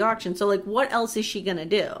decided for the auction. So, like, what else is she going to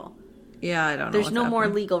do? Yeah, I don't know. There's what's no more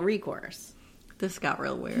happening. legal recourse. This got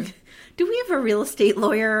real weird. Do we have a real estate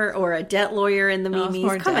lawyer or a debt lawyer in the No, it's memes?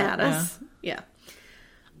 more Come debt, at us. Yeah.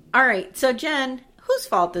 All right. So, Jen, whose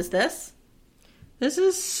fault is this? This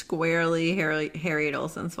is squarely Harriet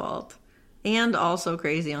Olsen's fault. And also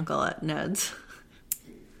Crazy Uncle Ned's.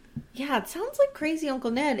 Yeah, it sounds like Crazy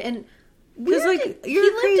Uncle Ned. And Because, weird like, that you're he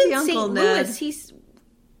lived Crazy in Uncle St. Ned. Louis. He's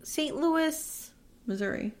St. Louis.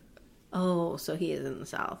 Missouri. Oh, so he is in the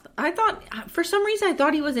South. I thought, for some reason, I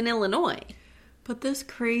thought he was in Illinois. But this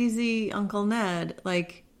crazy Uncle Ned,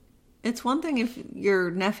 like, it's one thing if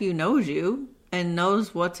your nephew knows you and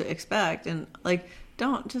knows what to expect. And, like,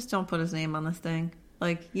 don't put his name on this thing.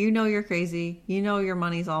 Like, you know you're crazy. You know your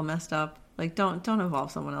money's all messed up. Like, don't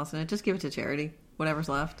involve someone else in it. Just give it to charity. Whatever's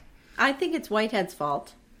left. I think it's Whitehead's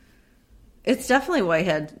fault. It's definitely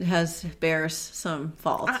Whitehead bears some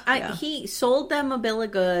fault. He sold them a bill of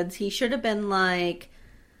goods. He should have been like,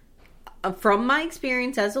 from my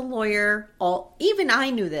experience as a lawyer, even I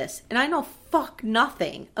knew this, and I know fuck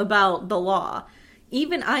nothing about the law.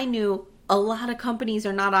 Even I knew a lot of companies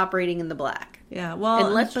are not operating in the black. Yeah, well,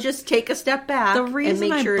 and let's just take a step back. The reason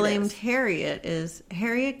and make sure I blamed Harriet is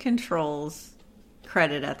Harriet controls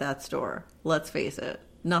credit at that store. Let's face it.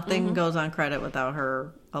 Nothing goes on credit without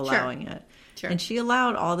her allowing it. Sure. And she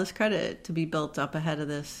allowed all this credit to be built up ahead of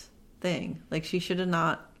this thing. Like, she should have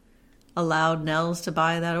not allowed Nels to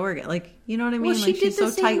buy that organ. Like, you know what I mean? Well, like, she's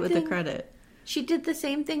so tight with the credit. She did the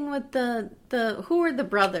same thing with the who were the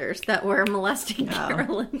brothers that were molesting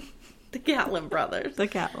Carolyn? The Catlin brothers. The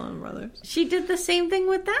Catlin brothers. She did the same thing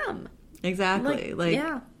with them. Exactly.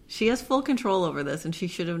 She has full control over this, and she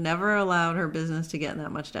should have never allowed her business to get in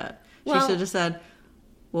that much debt. She should have said,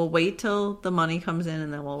 we'll wait till the money comes in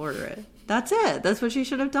and then we'll order it. That's it. That's what she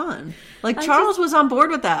should have done. Like, Charles was on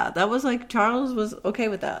board with that. That was like, Charles was okay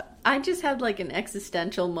with that. I just had like an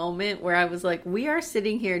existential moment where I was like, we are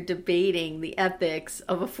sitting here debating the ethics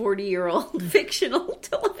of a 40-year-old fictional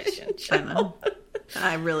television show. I know.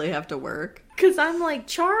 I really have to work. Because I'm like,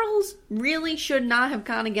 Charles really should not have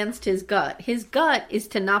gone against his gut. His gut is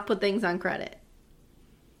to not put things on credit.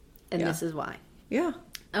 And this is why. Yeah.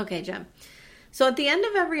 Okay, Jen. So at the end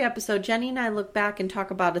of every episode, Jenny and I look back and talk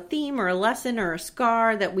about a theme or a lesson or a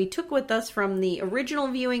scar that we took with us from the original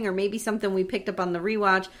viewing, or maybe something we picked up on the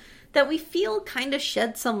rewatch that we feel kind of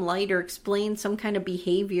shed some light or explain some kind of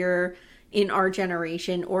behavior in our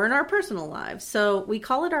generation or in our personal lives. So we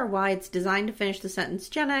call it our why. It's designed to finish the sentence,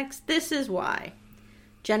 Gen X, this is why.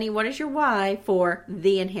 Jenny, what is your why for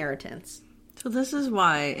The Inheritance? So this is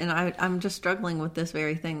why, and I'm just struggling with this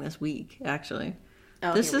very thing this week, actually.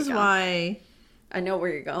 Oh, this is why... I know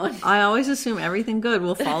where you're going. I always assume everything good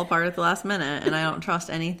will fall apart at the last minute, and I don't trust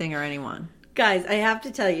anything or anyone. Guys, I have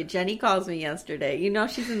to tell you, Jenny calls me yesterday. You know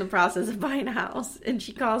she's in the process of buying a house, and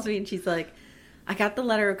she calls me and she's like, I got the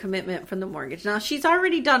letter of commitment from the mortgage. Now, she's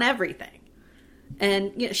already done everything.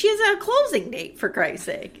 And you know, she has a closing date, for Christ's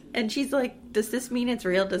sake. And she's like, does this mean it's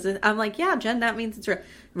real? Does it? I'm like, yeah, Jen, that means it's real.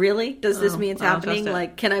 Really? Does this mean it's happening?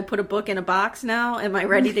 Like, can I put a book in a box now? Am I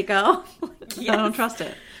ready to go? Like, yes. I don't trust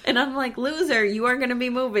it. And I'm like, loser, you are going to be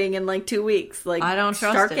moving in like 2 weeks. Like, I don't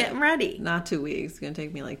trust start it. Getting ready. Not 2 weeks. It's going to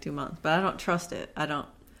take me like 2 months. But I don't trust it. I don't.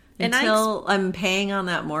 Until I'm paying on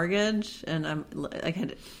that mortgage, and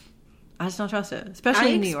I just don't trust it.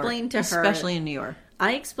 Especially in New York. Especially in New York.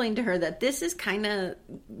 I explained to her that this is kind of,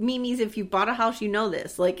 Mimi's, if you bought a house, you know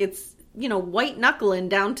this. Like, it's, you know, white knuckling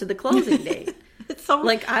down to the closing date. It's so,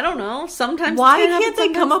 like, I don't know. Sometimes. Why can't they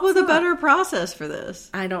come up with a better process for this?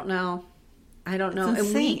 I don't know.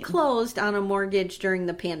 And we closed on a mortgage during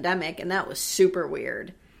the pandemic, and that was super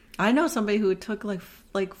weird. I know somebody who took like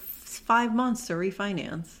 5 months to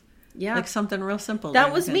refinance. Yeah. Like something real simple.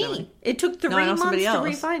 That was me. It took 3 months to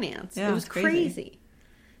refinance. Yeah, it was crazy.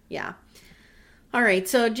 Yeah. All right.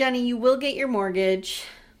 So, Jenny, you will get your mortgage.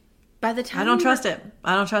 By the time I don't trust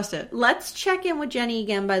it. Let's check in with Jenny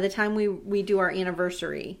again by the time we do our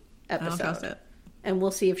anniversary episode. I don't trust it. And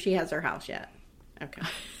we'll see if she has her house yet. Okay.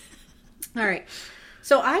 All right.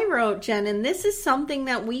 So I wrote, Jen, and this is something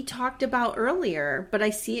that we talked about earlier, but I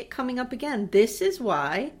see it coming up again. This is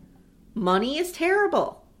why money is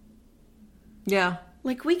terrible. Yeah.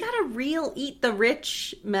 Like, we got a real eat the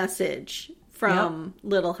rich message from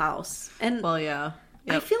Little House. And well, yeah.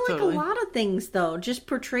 Yep, I feel like totally. a lot of things, though, just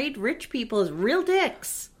portrayed rich people as real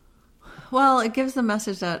dicks. Well, it gives the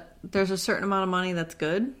message that there's a certain amount of money that's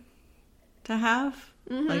good to have.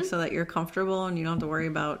 Mm-hmm. Like, so that you're comfortable and you don't have to worry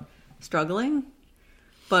about struggling.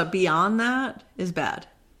 But beyond that is bad.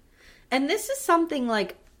 And this is something,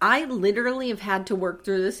 like, I literally have had to work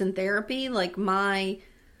through this in therapy. Like, my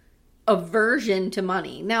aversion to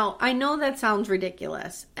money. Now, I know that sounds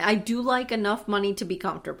ridiculous. I do like enough money to be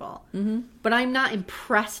comfortable. Mm-hmm. But I'm not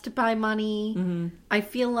impressed by money. Mm-hmm. I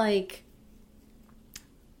feel like,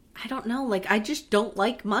 I don't know, like, I just don't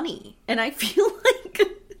like money. And I feel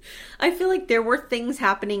like there were things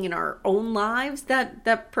happening in our own lives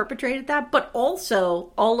that perpetrated that, but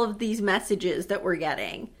also all of these messages that we're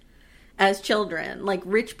getting as children. Like,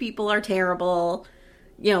 rich people are terrible.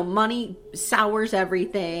 You know, money sours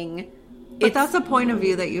everything. But that's a point of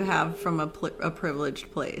view that you have from a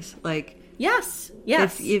privileged place. Like, yes.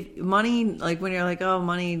 If money, like when you're like, oh,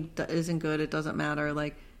 money isn't good, it doesn't matter.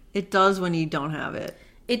 Like, it does when you don't have it.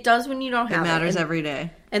 It does when you don't have it. It matters every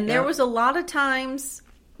day. And there was a lot of times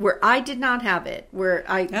where I did not have it. Where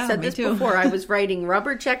I said this before, I was writing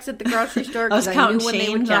rubber checks at the grocery store. I was counting when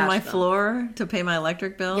change on my floor to pay my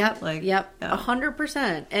electric bill. Yep,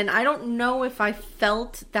 100%. And I don't know if I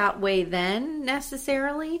felt that way then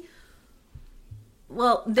necessarily.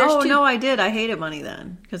 Well, no, I did. I hated money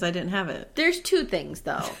then because I didn't have it. There's two things,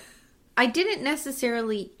 though. I didn't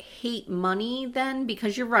necessarily hate money then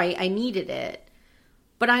because you're right, I needed it.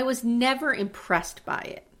 But I was never impressed by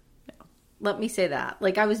it. No. Let me say that.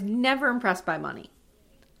 Like, I was never impressed by money.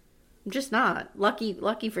 I'm just not.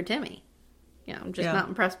 Lucky for Timmy. I'm just not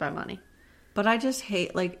impressed by money. But I just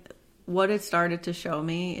hate, like, what it started to show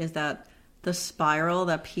me is that the spiral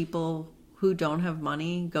that people who don't have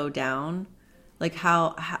money go down, like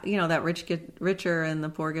how that rich get richer and the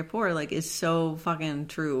poor get poorer, like, is so fucking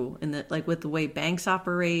true. In the, like, with the way banks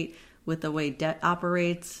operate, with the way debt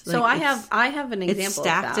operates. So like, I have an example. It's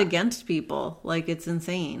stacked of that. against people. Like, it's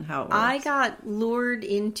insane how it works. I got lured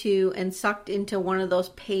into and sucked into one of those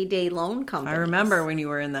payday loan companies. I remember when you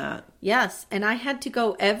were in that. Yes, and I had to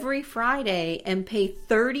go every Friday and pay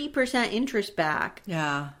 30% interest back.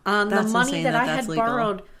 Yeah, on the money that I had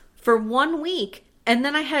borrowed for 1 week, and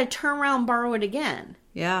then I had to turn around and borrow it again.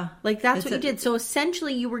 Yeah. Like, that's what you did. So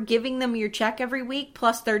essentially you were giving them your check every week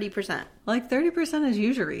plus 30%. Like, 30% is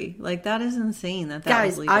usury. Like, that is insane that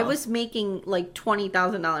Guys, was legal. I was making like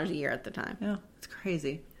 $20,000 a year at the time. Yeah, it's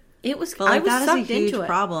crazy. It was, but, like, I was that sucked is a huge into it.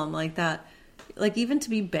 problem. Like, that, like, even to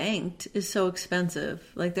be banked is so expensive.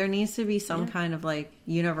 Like, there needs to be some kind of, like,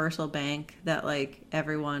 universal bank that, like,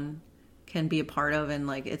 everyone can be a part of, and,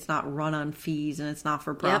 like, it's not run on fees and it's not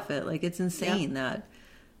for profit. Yep. Like, it's insane that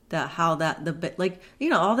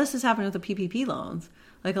all this is happening with the PPP loans.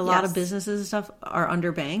 Like, a lot of businesses and stuff are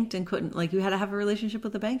underbanked and couldn't, like, you had to have a relationship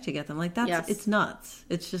with the bank to get them. Like, it's nuts.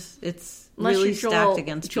 It's just, it's unless really stacked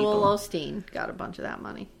against people. Joel Osteen got a bunch of that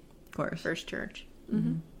money. Of course. First Church.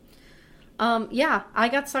 Mm-hmm. I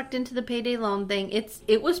got sucked into the payday loan thing.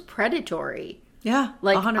 It was predatory. Yeah,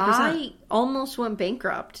 like 100%. I almost went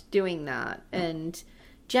bankrupt doing that. And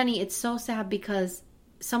Jenny, it's so sad because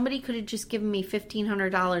somebody could have just given me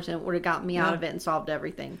 $1,500 and it would have gotten me out of it and solved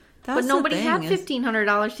everything. But nobody had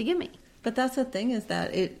 $1,500 to give me. But that's the thing, is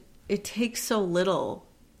that it takes so little,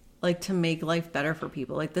 like, to make life better for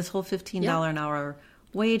people. Like, this whole $15 an hour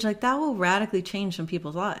wage, like, that will radically change some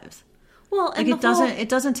people's lives. Well, and like, it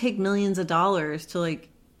doesn't take millions of dollars to, like,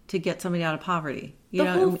 to get somebody out of poverty. The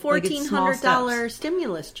whole $1,400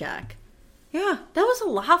 stimulus check. Yeah, that was a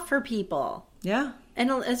lot for people. Yeah. And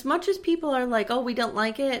as much as people are like, oh, we don't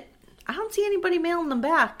like it, I don't see anybody mailing them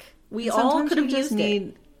back. We all could have used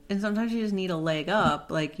it. And sometimes you just need a leg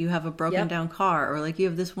up. Like, you have a broken down car, or, like, you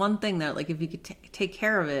have this one thing that, like, if you could take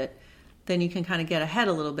care of it, then you can kind of get ahead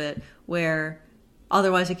a little bit, where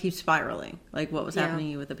otherwise it keeps spiraling. Like what was happening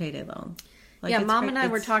to you with the payday loan. Like, Mom and I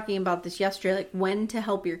were talking about this yesterday, like when to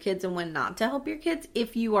help your kids and when not to help your kids.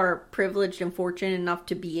 If you are privileged and fortunate enough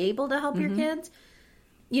to be able to help your kids,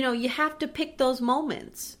 you have to pick those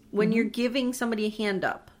moments when you're giving somebody a hand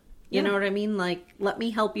up. You know what I mean? Like, let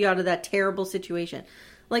me help you out of that terrible situation.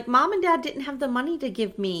 Like, Mom and Dad didn't have the money to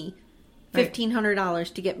give me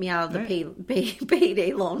 $1,500 to get me out of the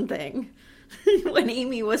payday loan thing. When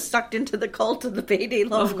Amy was sucked into the cult of the payday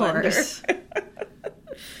loan lender.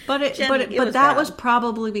 But that was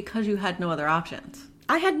probably because you had no other options.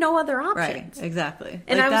 I had no other options. Right, exactly.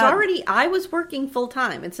 And like I was working full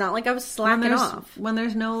time. It's not like I was slacking off. When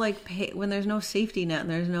there's no when there's no safety net and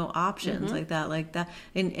there's no options like that,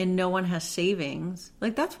 and no one has savings.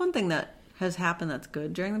 Like, that's one thing that has happened that's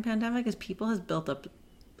good during the pandemic, is people has built up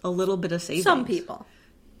a little bit of savings.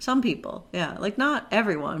 Some people, yeah. Like, not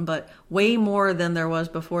everyone, but way more than there was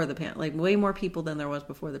before the pandemic. Like, way more people than there was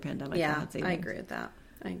before the pandemic. Yeah, I agree with that.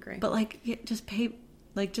 I agree. But, like, just pay...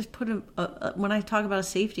 Like, just put when I talk about a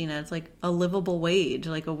safety net, it's like a livable wage,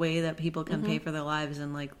 like a way that people can pay for their lives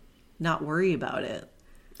and, like, not worry about it.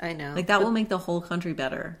 I know. Like, that will make the whole country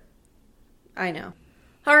better. I know.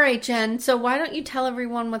 All right, Jen. So why don't you tell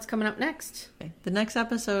everyone what's coming up next? Okay. The next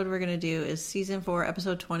episode we're going to do is Season 4,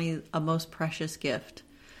 Episode 20, A Most Precious Gift.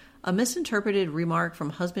 A misinterpreted remark from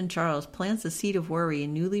husband Charles plants the seed of worry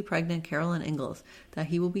in newly pregnant Carolyn Ingalls that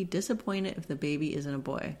he will be disappointed if the baby isn't a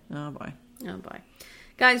boy. Oh, boy. Oh, boy.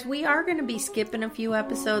 Guys, we are going to be skipping a few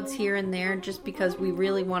episodes here and there just because we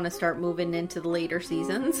really want to start moving into the later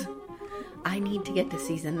seasons. I need to get to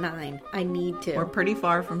season 9. I need to. We're pretty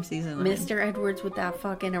far from season 9. Mr. Edwards with that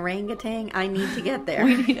fucking orangutan. I need to get there.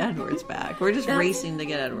 We need Edwards back. We're just racing to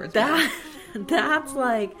get Edwards back. That's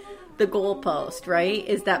like the goalpost, right?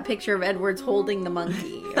 Is that picture of Edwards holding the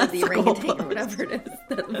monkey or the orangutan or whatever it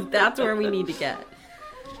is. That's where we need to get.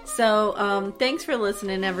 So, thanks for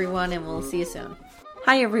listening, everyone, and we'll see you soon.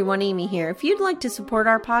 Hi, everyone. Amy here. If you'd like to support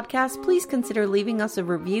our podcast, please consider leaving us a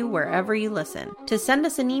review wherever you listen. To send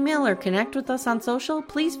us an email or connect with us on social,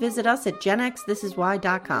 please visit us at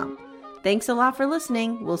genxthisiswhy.com. Thanks a lot for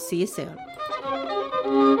listening. We'll see you soon.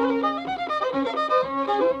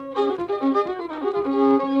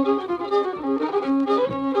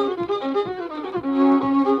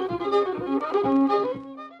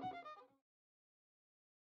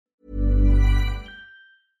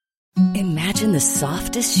 Imagine the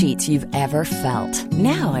softest sheets you've ever felt.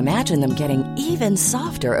 Now imagine them getting even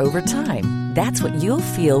softer over time. That's what you'll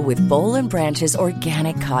feel with Boll & Branch's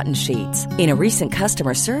organic cotton sheets. In a recent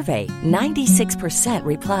customer survey, 96%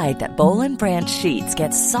 replied that Boll & Branch sheets get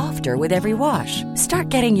softer with every wash. Start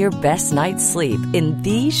getting your best night's sleep in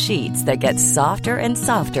these sheets that get softer and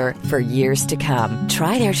softer for years to come.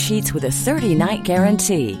 Try their sheets with a 30-night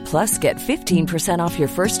guarantee. Plus, get 15% off your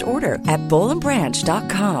first order at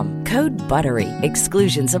bollandbranch.com. Code BUTTERY.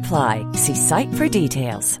 Exclusions apply. See site for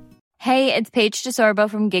details. Hey, it's Paige DeSorbo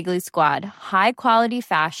from Giggly Squad. High quality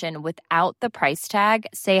fashion without the price tag.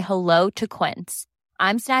 Say hello to Quince.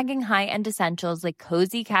 I'm snagging high-end essentials like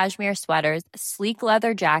cozy cashmere sweaters, sleek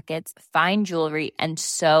leather jackets, fine jewelry, and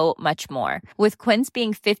so much more. With Quince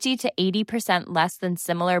being 50 to 80% less than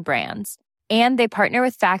similar brands. And they partner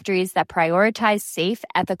with factories that prioritize safe,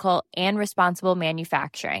 ethical, and responsible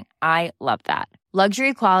manufacturing. I love that.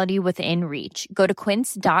 Luxury quality within reach. Go to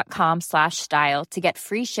quince.com/style to get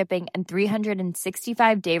free shipping and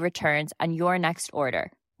 365-day returns on your next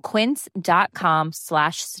order.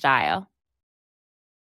 Quince.com/style.